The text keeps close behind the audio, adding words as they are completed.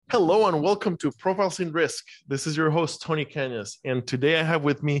Hello and welcome to Profiles in Risk. This is your host, Tony Cañas. And today I have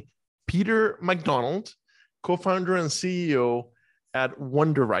with me Peter McDonald, co-founder and CEO at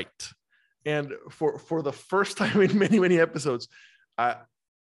Wonderwrite. And for the first time in many episodes, I'm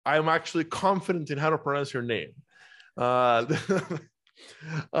actually confident in how to pronounce your name. The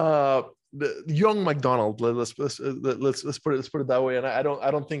young McDonald, let's put it that way. And I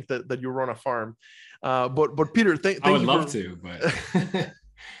don't think that you run a farm. But Peter, thank I would love to, but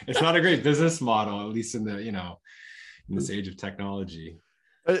it's not a great business model, at least in in this age of technology.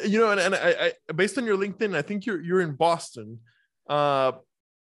 And I based on your LinkedIn, I think you're in Boston. You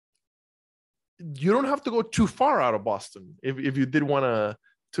don't have to go too far out of Boston if you did want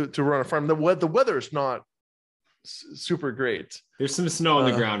to run a farm. The weather is not super great. There's some snow on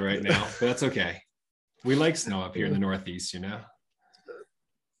the ground right now, but that's okay. We like snow up here in the Northeast,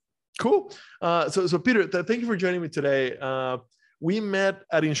 Cool. So Peter, thank you for joining me today. We met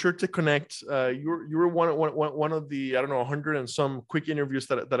at InsurTech Connect. You were one of the 100 and some quick interviews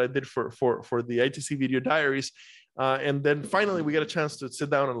that I did for the ITC Video Diaries, and then finally we get a chance to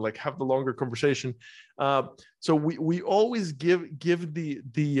sit down and have the longer conversation. So we always give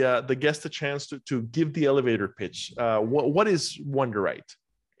the guest a chance to give the elevator pitch. What is Wonderwrite?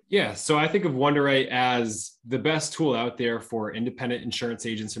 Yeah, so I think of Wonderwrite as the best tool out there for independent insurance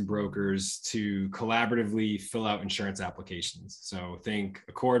agents and brokers to collaboratively fill out insurance applications. So think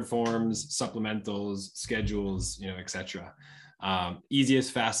ACORD forms, supplementals, schedules, etc.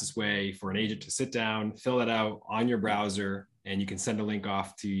 Easiest, fastest way for an agent to sit down, fill it out on your browser, and you can send a link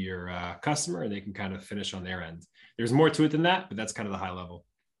off to your customer and they can kind of finish on their end. There's more to it than that, but that's kind of the high level.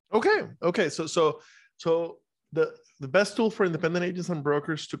 Okay. So the best tool for independent agents and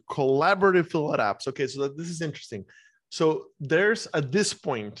brokers to collaboratively fill out apps. Okay, so this is interesting. So there's at this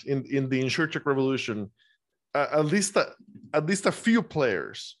point in the InsurTech revolution, at least a few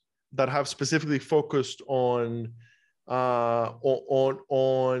players that have specifically focused on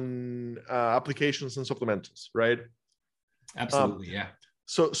applications and supplementals, right? Absolutely, yeah.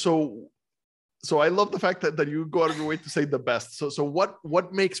 So I love the fact that you go out of your way to say the best. So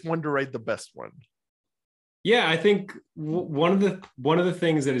what makes Wonderwrite the best one? Yeah, I think one of the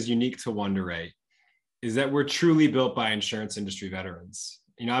things that is unique to Wonderwrite is that we're truly built by insurance industry veterans.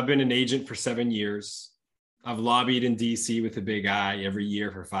 I've been an agent for 7 years. I've lobbied in DC with a big I every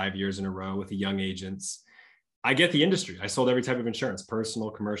year for 5 years in a row with the young agents. I get the industry. I sold every type of insurance,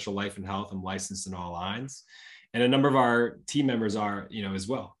 personal, commercial, life and health. I'm licensed in all lines. And a number of our team members are, as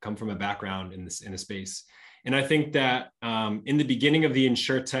well, come from a background in a space. And I think that in the beginning of the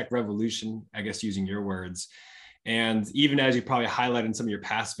InsurTech revolution, I guess using your words, and even as you probably highlight in some of your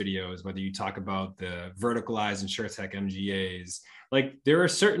past videos, whether you talk about the verticalized InsurTech MGAs, there are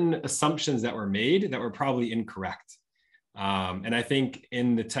certain assumptions that were made that were probably incorrect. And I think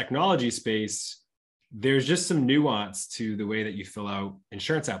in the technology space, there's just some nuance to the way that you fill out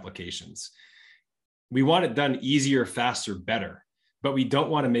insurance applications. We want it done easier, faster, better. But we don't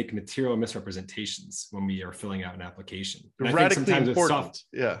want to make material misrepresentations when we are filling out an application. And radically important.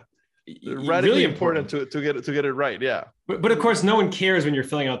 Radically really important to get it right. Yeah. But of course, no one cares when you're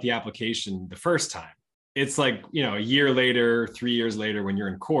filling out the application the first time. It's a year later, 3 years later, when you're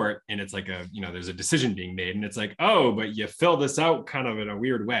in court and it's there's a decision being made and it's oh, but you fill this out kind of in a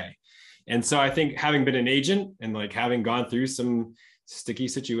weird way. And so I think having been an agent and having gone through some sticky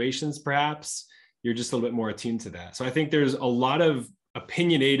situations, perhaps, you're just a little bit more attuned to that. So I think there's a lot of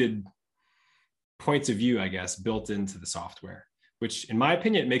opinionated points of view, I guess, built into the software, which in my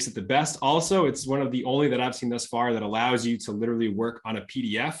opinion, it makes it the best. Also, it's one of the only that I've seen thus far that allows you to literally work on a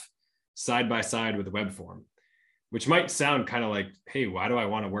PDF side by side with a web form, which might sound kind of hey, why do I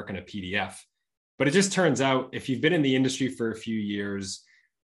want to work on a PDF? But it just turns out if you've been in the industry for a few years,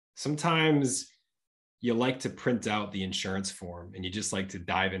 sometimes you like to print out the insurance form and you just like to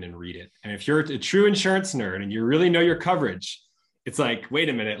dive in and read it. And if you're a true insurance nerd and you really know your coverage, it's wait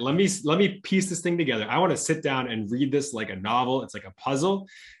a minute, let me piece this thing together. I want to sit down and read this like a novel. It's like a puzzle.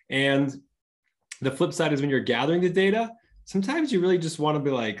 And the flip side is when you're gathering the data, sometimes you really just want to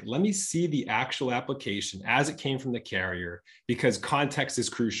be let me see the actual application as it came from the carrier, because context is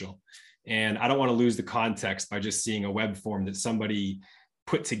crucial. And I don't want to lose the context by just seeing a web form that somebody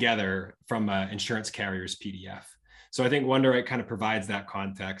put together from an insurance carrier's PDF. So I think Wonderwrite kind of provides that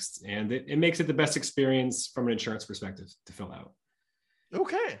context, and it makes it the best experience from an insurance perspective to fill out.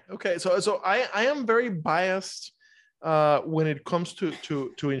 Okay. So I am very biased when it comes to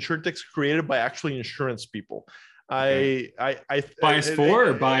InsurTechs created by actually insurance people. Okay. Bias for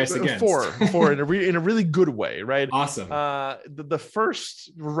or bias against? For in a really good way, right? Awesome. The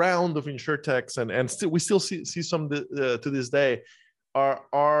first round of InsurTechs and we still see some to this day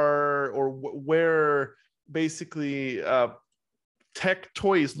where basically tech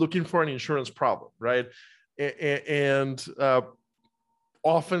toys looking for an insurance problem, right? And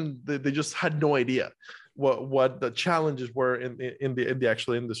often they just had no idea what the challenges were in the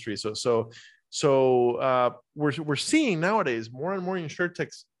actual industry. So we're seeing nowadays more and more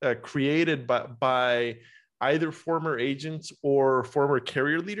insurtechs created by either former agents or former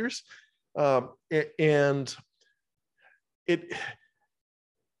carrier leaders, and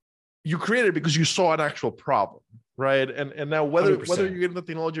you created it because you saw an actual problem, right? And now whether 100%. you get the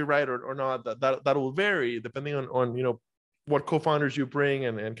technology right or not, that will vary depending on what co-founders you bring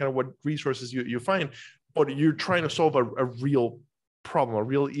and kind of what resources you find. But you're trying to solve a real problem, a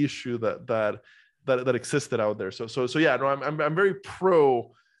real issue that existed out there. So yeah, no, I'm very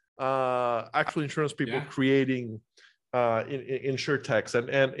pro actual insurance people creating insurtechs,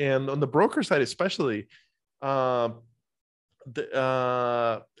 and on the broker side especially,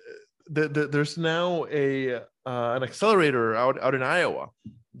 there's now an accelerator out in Iowa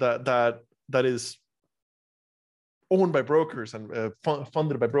that is owned by brokers and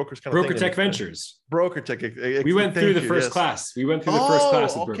funded by brokers. BrokerTec Ventures. BrokerTec. We went through the first class. We went through the first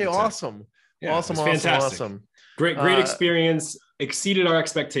class of BrokerTec. Okay, awesome. Yeah, awesome. Fantastic. Great experience. Exceeded our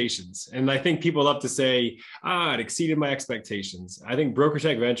expectations. And I think people love to say, it exceeded my expectations. I think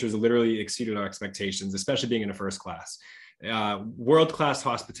BrokerTec Ventures literally exceeded our expectations, especially being in a first class. World-class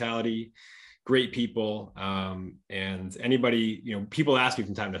hospitality, great people. And anybody, people ask me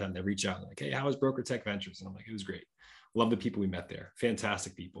from time to time, they reach out like, hey, how was BrokerTec Ventures? And I'm like, it was great. Love the people we met there.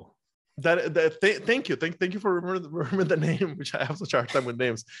 Fantastic people. Thank you. Thank you for remembering the name, which I have such a hard time with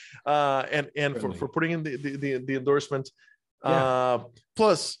names. And for putting in the endorsement. Yeah.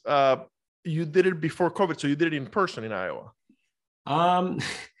 Plus, you did it before COVID, so you did it in person in Iowa.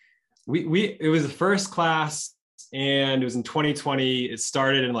 It was the first class, and it was in 2020. It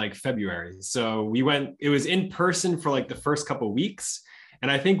started in like February, so it was in person for like the first couple of weeks, and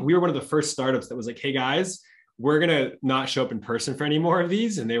I think we were one of the first startups that was like, hey guys, we're gonna not show up in person for any more of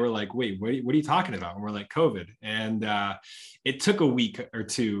these. And they were like, wait, what are you talking about? And we're like, COVID. And it took a week or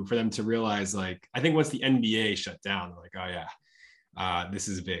two for them to realize, like, I think once the NBA shut down, they're like, oh yeah, this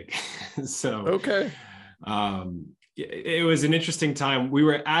is big. So okay. It was an interesting time. We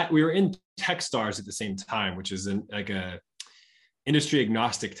were in Techstars at the same time, which is like a industry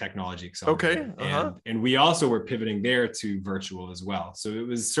agnostic technology accelerator. Okay. And we also were pivoting there to virtual as well. So it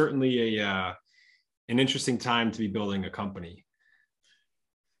was certainly an interesting time to be building a company.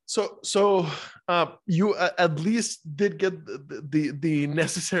 So you at least did get the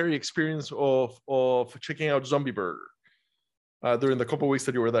necessary experience of checking out Zombie Burger during the couple of weeks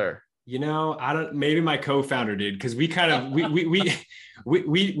that you were there. Maybe my co-founder did, because we kind of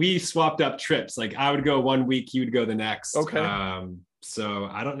we swapped up trips. Like I would go one week, he would go the next. Okay. So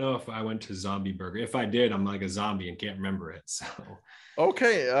I don't know if I went to Zombie Burger. If I did, I'm like a zombie and can't remember it. So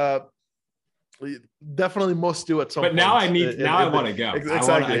okay. Definitely must do at some point. But now I want to go.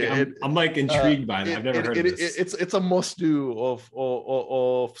 Exactly. I'm like intrigued by that. I've never heard of this. It's a must do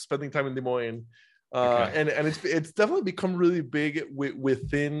of spending time in Des Moines. Okay. And it's definitely become really big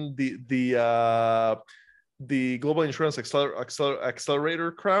within the global insurance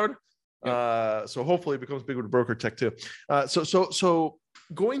accelerator crowd. Yep. So hopefully it becomes big with BrokerTec too. So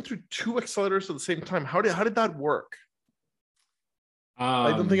going through two accelerators at the same time, how did that work?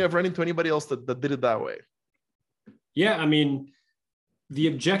 I don't think I've run into anybody else that did it that way. Yeah, I mean, the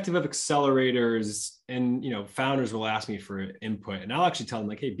objective of accelerators, and founders will ask me for input, and I'll actually tell them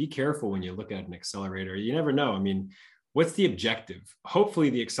like, hey, be careful when you look at an accelerator. You never know. I mean, what's the objective? Hopefully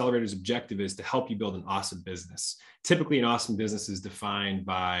the accelerator's objective is to help you build an awesome business. Typically an awesome business is defined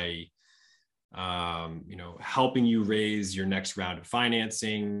by helping you raise your next round of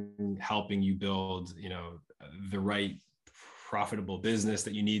financing, helping you build the right profitable business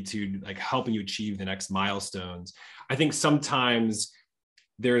that you need to, like, helping you achieve the next milestones. I think sometimes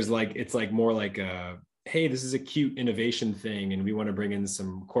there's like, it's like more like hey, this is a cute innovation thing, and we want to bring in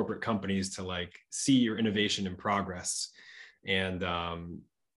some corporate companies to like see your innovation in progress, and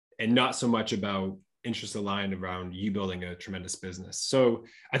not so much about interest aligned around you building a tremendous business. So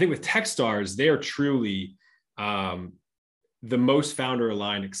I think with Techstars, they are truly the most founder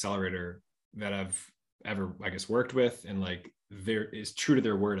aligned accelerator that I've ever, I guess, worked with. And like, there is true to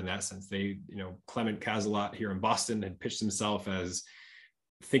their word in that sense. They, Clement Cazelot here in Boston had pitched himself as,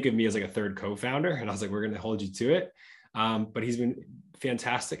 think of me as like a third co-founder. And I was like, we're going to hold you to it. But he's been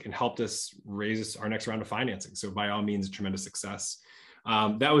fantastic and helped us raise our next round of financing. So by all means, tremendous success.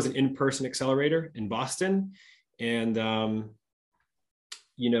 That was an in-person accelerator in Boston. And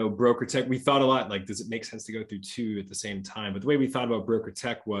broker tech, we thought a lot like, does it make sense to go through two at the same time? But the way we thought about broker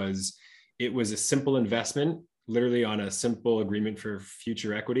tech was it was a simple investment, literally on a simple agreement for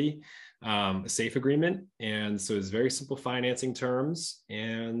future equity, a safe agreement. And so it's very simple financing terms.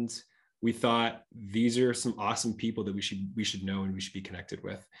 And we thought these are some awesome people that we should know and we should be connected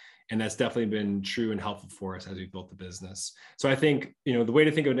with. And that's definitely been true and helpful for us as we built the business. So I think, the way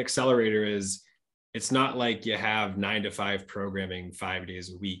to think of an accelerator is it's not like you have 9 to 5 programming 5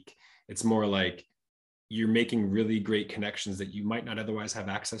 days a week. It's more like you're making really great connections that you might not otherwise have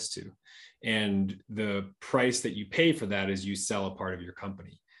access to. And the price that you pay for that is you sell a part of your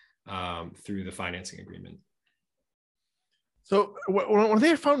company through the financing agreement. So one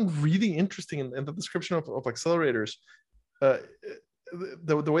thing I found really interesting in the description of accelerators,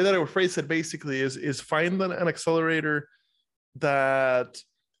 the way that I would phrase it basically is find an accelerator that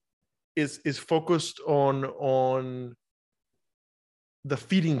is focused on the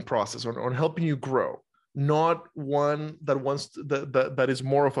feeding process, on helping you grow, not one that is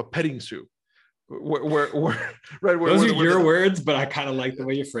more of a petting zoo. Those are your words, but I kind of like the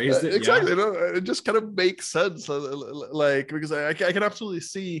way you phrased it. Exactly. Yeah. It just kind of makes sense, like, because I can absolutely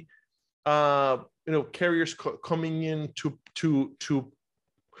see carriers coming in to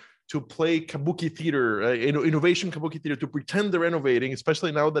play kabuki theater, innovation kabuki theater, to pretend they're innovating,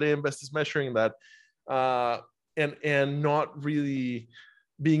 especially now that AM Best is measuring that, and not really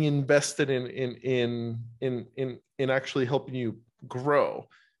being invested in actually helping you grow.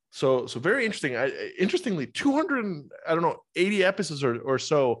 So very interesting. Interestingly, 280 episodes or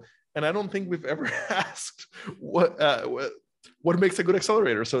so, and I don't think we've ever asked what makes a good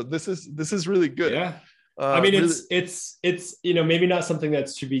accelerator. So this is really good. Yeah. I mean, it's maybe not something that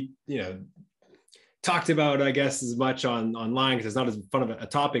should be talked about, I guess, as much online because it's not as fun of a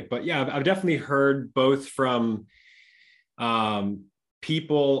topic. But yeah, I've definitely heard both from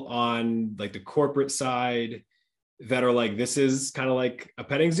people on like the corporate side that are like, this is kind of like a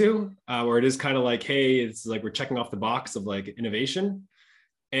petting zoo, or it is kind of like, hey, it's like we're checking off the box of like innovation.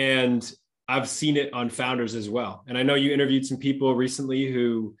 And I've seen it on founders as well. And I know you interviewed some people recently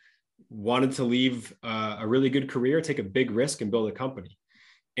who wanted to leave a really good career, take a big risk and build a company.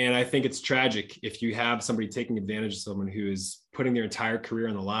 And I think it's tragic if you have somebody taking advantage of someone who is putting their entire career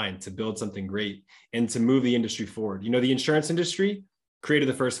on the line to build something great and to move the industry forward. The insurance industry created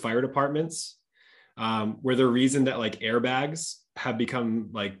the first fire departments, were the reason that like airbags have become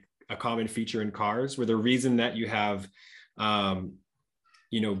like a common feature in cars, were the reason that you have,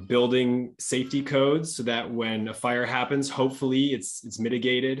 building safety codes so that when a fire happens, hopefully it's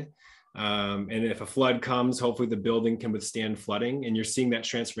mitigated. And if a flood comes, hopefully the building can withstand flooding. And you're seeing that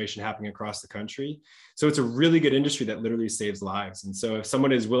transformation happening across the country. So it's a really good industry that literally saves lives. And so if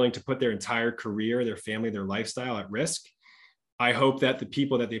someone is willing to put their entire career, their family, their lifestyle at risk, I hope that the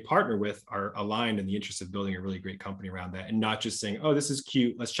people that they partner with are aligned in the interest of building a really great company around that and not just saying, oh, this is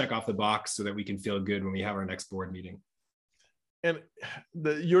cute, let's check off the box so that we can feel good when we have our next board meeting. And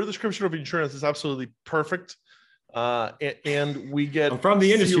your description of insurance is absolutely perfect. And we get I'm from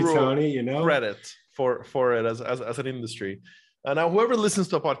the industry, Tony, credit for it as an industry. And now whoever listens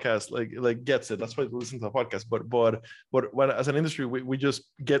to a podcast like gets it. That's why they listen to a podcast. But when as an industry, we just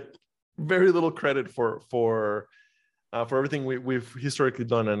get very little credit for everything we've historically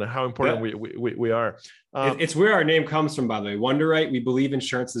done and how important we are. It's where our name comes from, by the way. Wonderite. We believe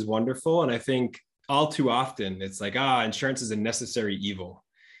insurance is wonderful, and I think all too often it's like, insurance is a necessary evil.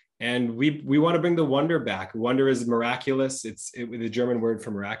 And we want to bring the wonder back. Wonder is miraculous. It's the German word for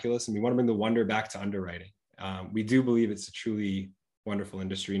miraculous. And we want to bring the wonder back to underwriting. We do believe it's a truly wonderful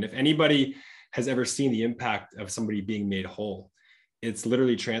industry. And if anybody has ever seen the impact of somebody being made whole, it's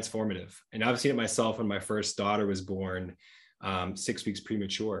literally transformative. And I've seen it myself when my first daughter was born 6 weeks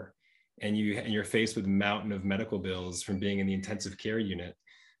premature. And you're faced with a mountain of medical bills from being in the intensive care unit.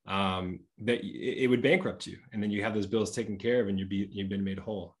 That it would bankrupt you, and then you have those bills taken care of, and you've been made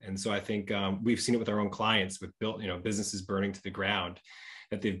whole. And so I think we've seen it with our own clients, with businesses burning to the ground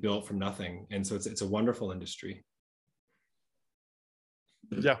that they've built from nothing. And so it's a wonderful industry.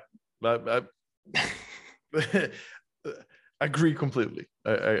 Yeah, I agree completely.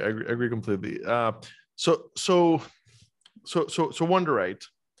 I agree completely. So Wonderite,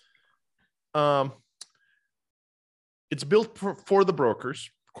 it's built for the brokers.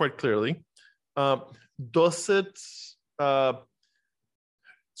 Quite clearly. Does it, so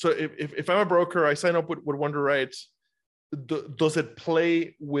if I'm a broker, I sign up with Wonderite, does it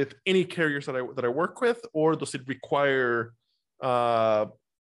play with any carriers that I work with, or does it require the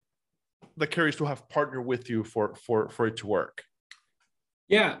carriers to have partnered with you for it to work?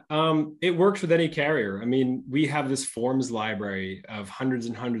 Yeah, it works with any carrier. I mean, we have this forms library of hundreds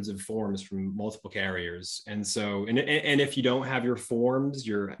and hundreds of forms from multiple carriers. And so, and if you don't have your forms,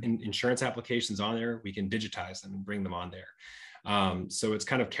 your insurance applications on there, we can digitize them and bring them on there. So it's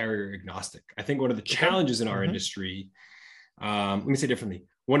kind of carrier agnostic. I think one of the Okay. challenges in our industry, let me say differently.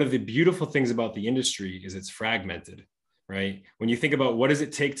 One of the beautiful things about the industry is it's fragmented, right? When you think about what does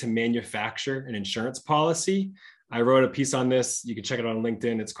it take to manufacture an insurance policy, I wrote a piece on this. You can check it out on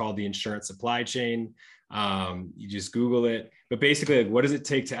LinkedIn. It's called The Insurance Supply Chain. You just Google it. But basically, like, what does it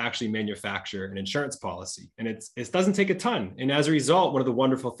take to actually manufacture an insurance policy? And it doesn't take a ton. And as a result, one of the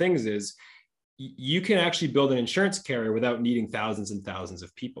wonderful things is you can actually build an insurance carrier without needing thousands and thousands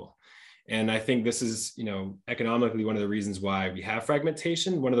of people. And I think this is, economically one of the reasons why we have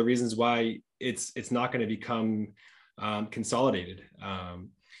fragmentation. One of the reasons why it's not going to become consolidated.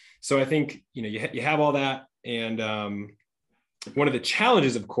 So I think, you have all that. And one of the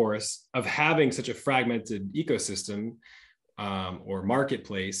challenges, of course, of having such a fragmented ecosystem or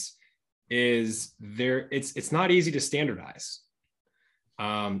marketplace is it's not easy to standardize.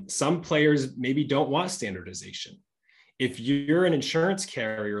 Some players maybe don't want standardization. If you're an insurance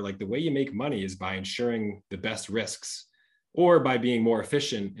carrier, like the way you make money is by insuring the best risks or by being more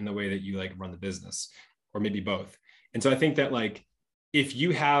efficient in the way that you like run the business, or maybe both. And so I think that like, if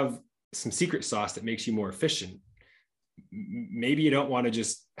you have some secret sauce that makes you more efficient, maybe you don't want to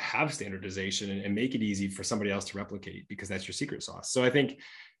just have standardization and make it easy for somebody else to replicate because that's your secret sauce. So I think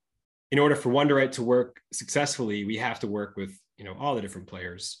in order for WonderWrite to work successfully, we have to work with, all the different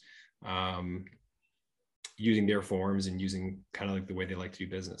players, using their forms and using kind of like the way they like to do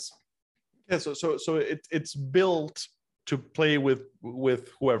business. Yeah. So it's built to play with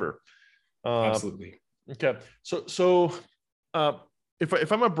whoever. Absolutely. Okay. So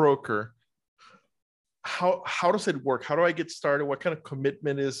if I'm a broker, how does it work? How do I get started? What kind of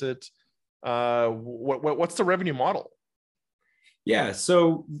commitment is it? What's the revenue model? Yeah.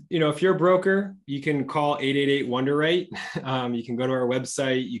 So, if you're a broker, you can call 888-WonderWrite. You can go to our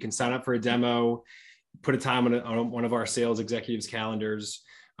website. You can sign up for a demo, put a time on one of our sales executives' calendars.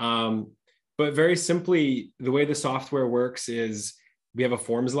 But very simply, the way the software works is we have a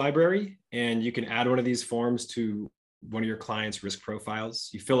forms library, and you can add one of these forms to one of your clients' risk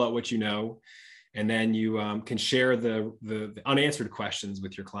profiles. You fill out what you know, and then you can share the unanswered questions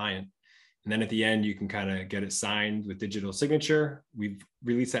with your client. And then at the end, you can kind of get it signed with digital signature. We've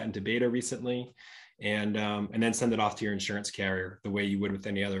released that into beta recently, and then send it off to your insurance carrier the way you would with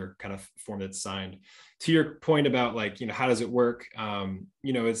any other kind of form that's signed. To your point about like, how does it work?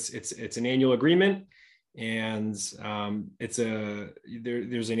 It's an annual agreement, and there's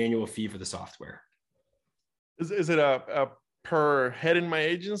an annual fee for the software. Is it a per head in my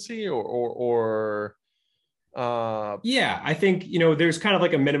agency or Yeah, I think, there's kind of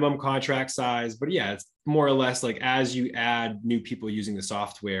like a minimum contract size, but yeah, it's more or less like as you add new people using the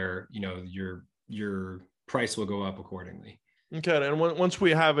software, your price will go up accordingly. Okay. And once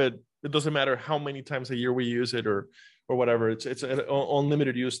we have it, it doesn't matter how many times a year we use it or whatever. It's an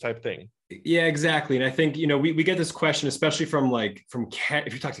unlimited use type thing. Yeah, exactly. And I think, we get this question, especially if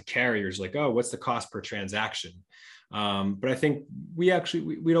you talk to carriers, like, oh, what's the cost per transaction? But I think we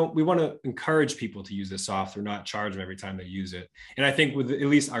want to encourage people to use this software, not charge them every time they use it. And I think with at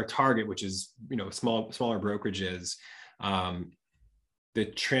least our target, which is, smaller brokerages, the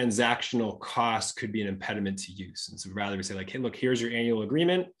transactional cost could be an impediment to use. And so rather we say like, hey, look, here's your annual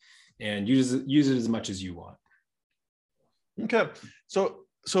agreement and use it as much as you want. Okay. So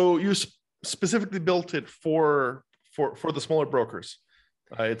you specifically built it for the smaller brokers.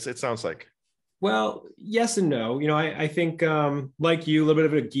 It sounds like. Well, yes and no. I think like you, a little bit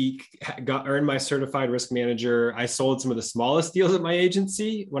of a geek, earned my certified risk manager. I sold some of the smallest deals at my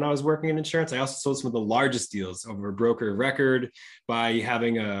agency when I was working in insurance. I also sold some of the largest deals over a broker of record by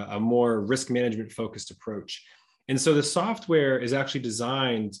having a more risk management focused approach. And so the software is actually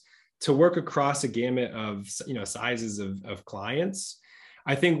designed to work across a gamut of sizes of clients.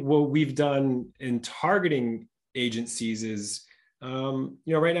 I think what we've done in targeting agencies is,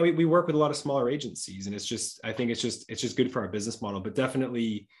 right now we work with a lot of smaller agencies, and I think it's just good for our business model. But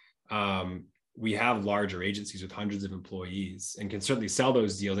definitely, we have larger agencies with hundreds of employees and can certainly sell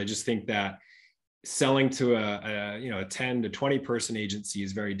those deals. I just think that selling to a 10 to 20 person agency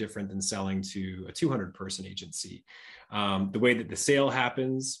is very different than selling to a 200 person agency. The way that the sale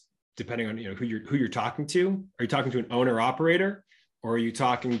happens, depending on who you're talking to. Are you talking to an owner operator, or are you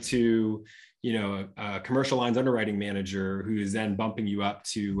talking to a commercial lines underwriting manager who is then bumping you up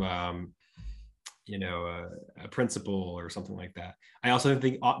to a principal or something like that? I also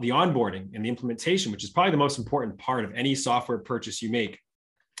think the onboarding and the implementation, which is probably the most important part of any software purchase you make,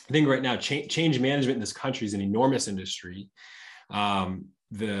 I think right now change management in this country is an enormous industry.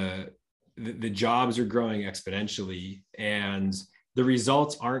 The jobs are growing exponentially, and the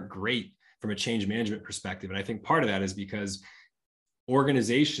results aren't great from a change management perspective. And I think part of that is because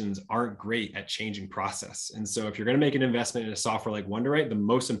organizations aren't great at changing process. And so if you're going to make an investment in a software like Wonderwrite, the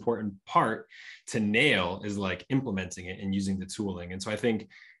most important part to nail is like implementing it and using the tooling. And so I think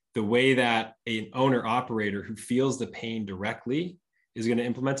the way that an owner operator who feels the pain directly is going to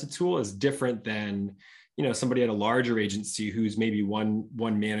implement a tool is different than, you know, somebody at a larger agency who's maybe one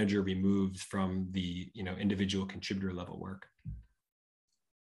manager removed from the, you know, individual contributor level work.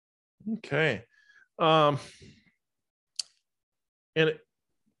 Okay. And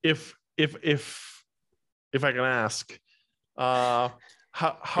if I can ask, how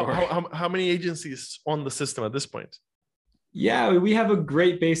many agencies on the system at this point? Yeah, we have a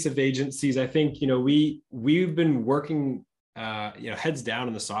great base of agencies. I think, you know, we've been working, you know, heads down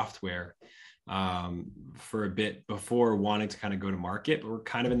in the software for a bit before wanting to kind of go to market, but we're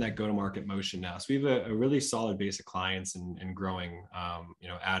kind of in that go to market motion now. So we have a really solid base of clients and growing, you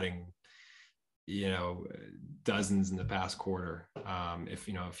know, adding, you know, dozens in the past quarter, if,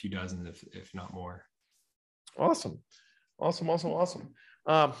 you know, a few dozen, if not more. Awesome.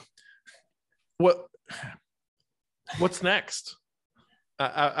 What's next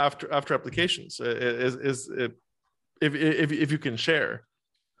after applications? Is if you can share?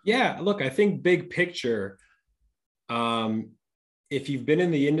 Yeah, look, I think big picture, if you've been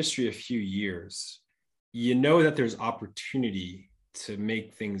in the industry a few years, you know that there's opportunity to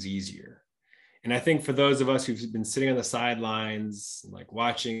make things easier. And I think for those of us who've been sitting on the sidelines, like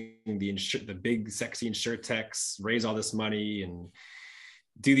watching the big sexy insurtechs raise all this money and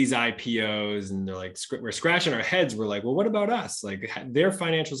do these IPOs, and they're like, we're scratching our heads. We're like, well, what about us? Like their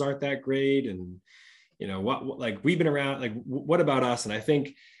financials aren't that great. And, you know, what like we've been around, like, what about us? And I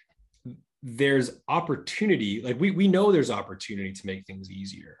think there's opportunity. Like we know there's opportunity to make things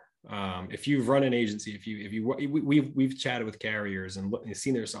easier. If you've run an agency, we've chatted with carriers and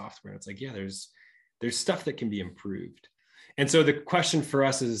seen their software, and it's like, yeah, there's stuff that can be improved. And so the question for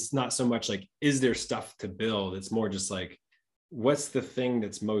us is not so much like, is there stuff to build? It's more just like, what's the thing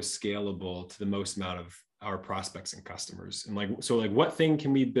that's most scalable to the most amount of our prospects and customers? And like, so like, what thing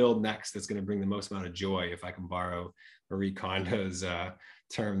can we build next that's going to bring the most amount of joy, if I can borrow Marie Kondo's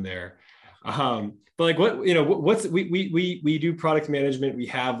term there. But like, what, you know, we do product management. We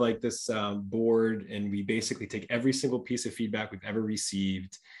have like this board, and we basically take every single piece of feedback we've ever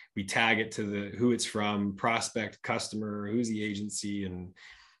received. We tag it to who it's from, prospect, customer, who's the agency. And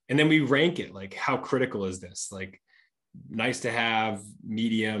then we rank it. Like, how critical is this? Like, nice to have,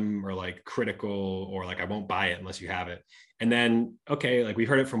 medium, or like critical, or like, I won't buy it unless you have it. And then, okay, like we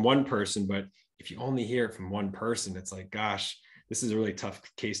heard it from one person, but if you only hear it from one person, it's like, gosh, this is a really tough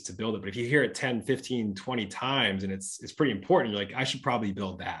case to build it. But if you hear it 10, 15, 20 times, and it's pretty important, you're like, I should probably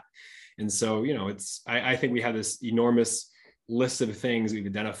build that. And so, you know, I think we have this enormous list of things we've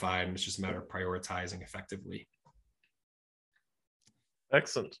identified, and it's just a matter of prioritizing effectively.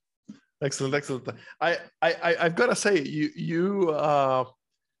 Excellent. I've got to say, you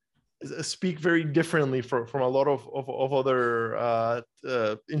speak very differently from a lot of other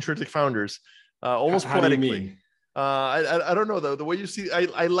insurtech founders, almost How poetically. Do you mean? I don't know though, the way you see,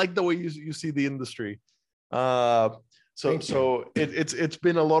 I like the way you see the industry. So it's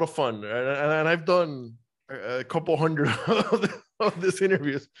been a lot of fun, and I've done a couple hundred of these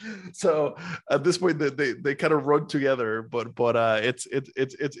interviews. So at this point, they kind of run together. But it's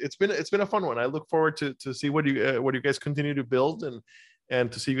been a fun one. I look forward to see what you guys continue to build,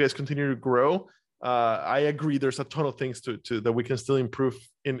 and to see you guys continue to grow. I agree. There's a ton of things to that we can still improve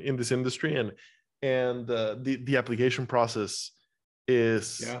in this industry, and the application process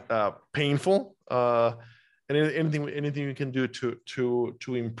is painful. And anything you can do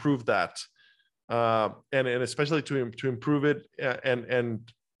to improve that. And especially to improve it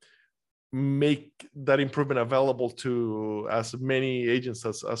and make that improvement available to as many agents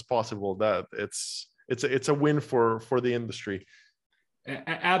as possible. That it's a win for the industry.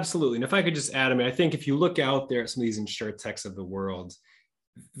 Absolutely. And if I could just add, I mean, I think if you look out there at some of these insurtechs of the world,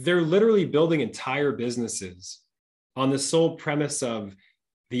 they're literally building entire businesses on the sole premise of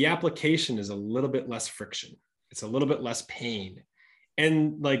the application is a little bit less friction. It's a little bit less pain.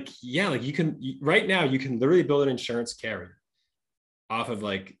 And like, yeah, like right now you can literally build an insurance carrier off of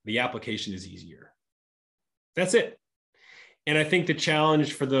like the application is easier. That's it. And I think the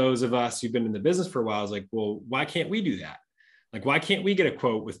challenge for those of us who've been in the business for a while is like, well, why can't we do that? Like, why can't we get a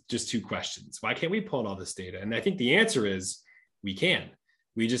quote with just 2 questions? Why can't we pull in all this data? And I think the answer is we can.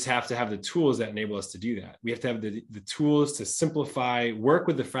 We just have to have the tools that enable us to do that. We have to have the tools to simplify, work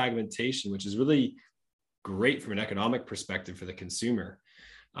with the fragmentation, which is really great from an economic perspective for the consumer.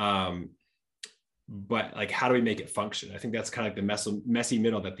 But like, how do we make it function? I think that's kind of like the messy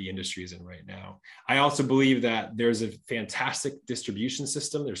middle that the industry is in right now. I also believe that there's a fantastic distribution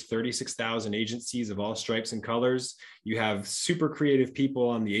system. There's 36,000 agencies of all stripes and colors. You have super creative people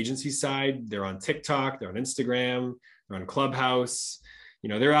on the agency side. They're on TikTok, they're on Instagram, they're on Clubhouse.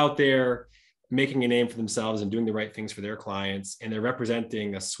 They're out there making a name for themselves and doing the right things for their clients. And they're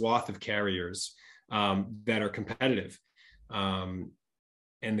representing a swath of carriers that are competitive.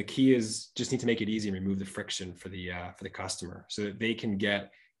 And the key is just need to make it easy and remove the friction for the customer so that they can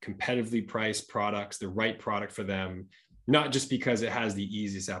get competitively priced products, the right product for them, not just because it has the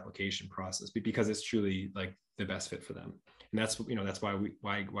easiest application process, but because it's truly like the best fit for them. And that's why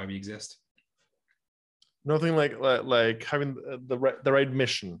we exist. Nothing like having the right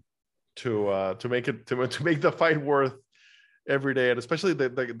mission to make the fight worth every day, and especially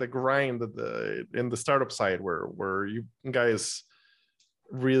the grind in the startup side where you guys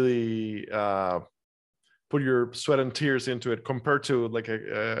really put your sweat and tears into it, compared to like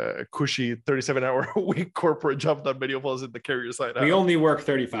a cushy 37-hour a week corporate job that many of us in the carrier side have. We only work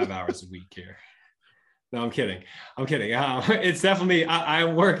 35 hours a week here. No, I'm kidding. It's definitely,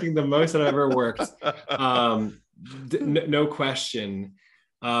 I'm working the most that I've ever worked. No question.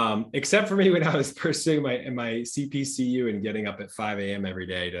 Except for me when I was pursuing my CPCU and getting up at 5 a.m. every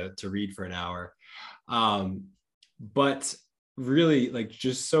day to read for an hour. But really, like,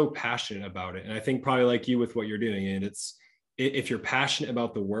 just so passionate about it. And I think probably like you with what you're doing, and if you're passionate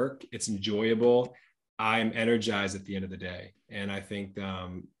about the work, it's enjoyable. I'm energized at the end of the day. And I think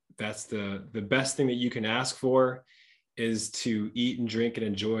that's the best thing that you can ask for, is to eat and drink and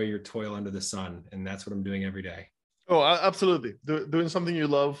enjoy your toil under the sun. And that's what I'm doing every day. Oh, absolutely. Doing something you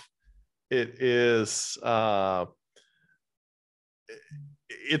love, it's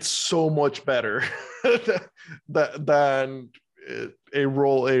so much better than a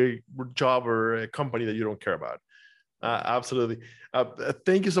job or a company that you don't care about. Absolutely.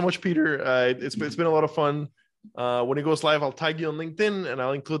 Thank you so much, Peter. It's been a lot of fun. When it goes live, I'll tag you on LinkedIn, and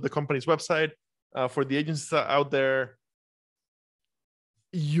I'll include the company's website. For the agencies out there,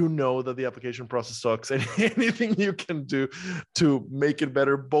 that the application process sucks, and anything you can do to make it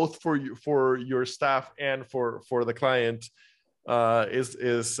better, both for you, for your staff, and for the client,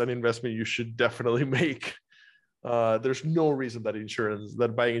 is an investment you should definitely make. There's no reason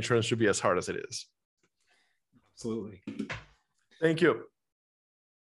that buying insurance should be as hard as it is. Absolutely. Thank you.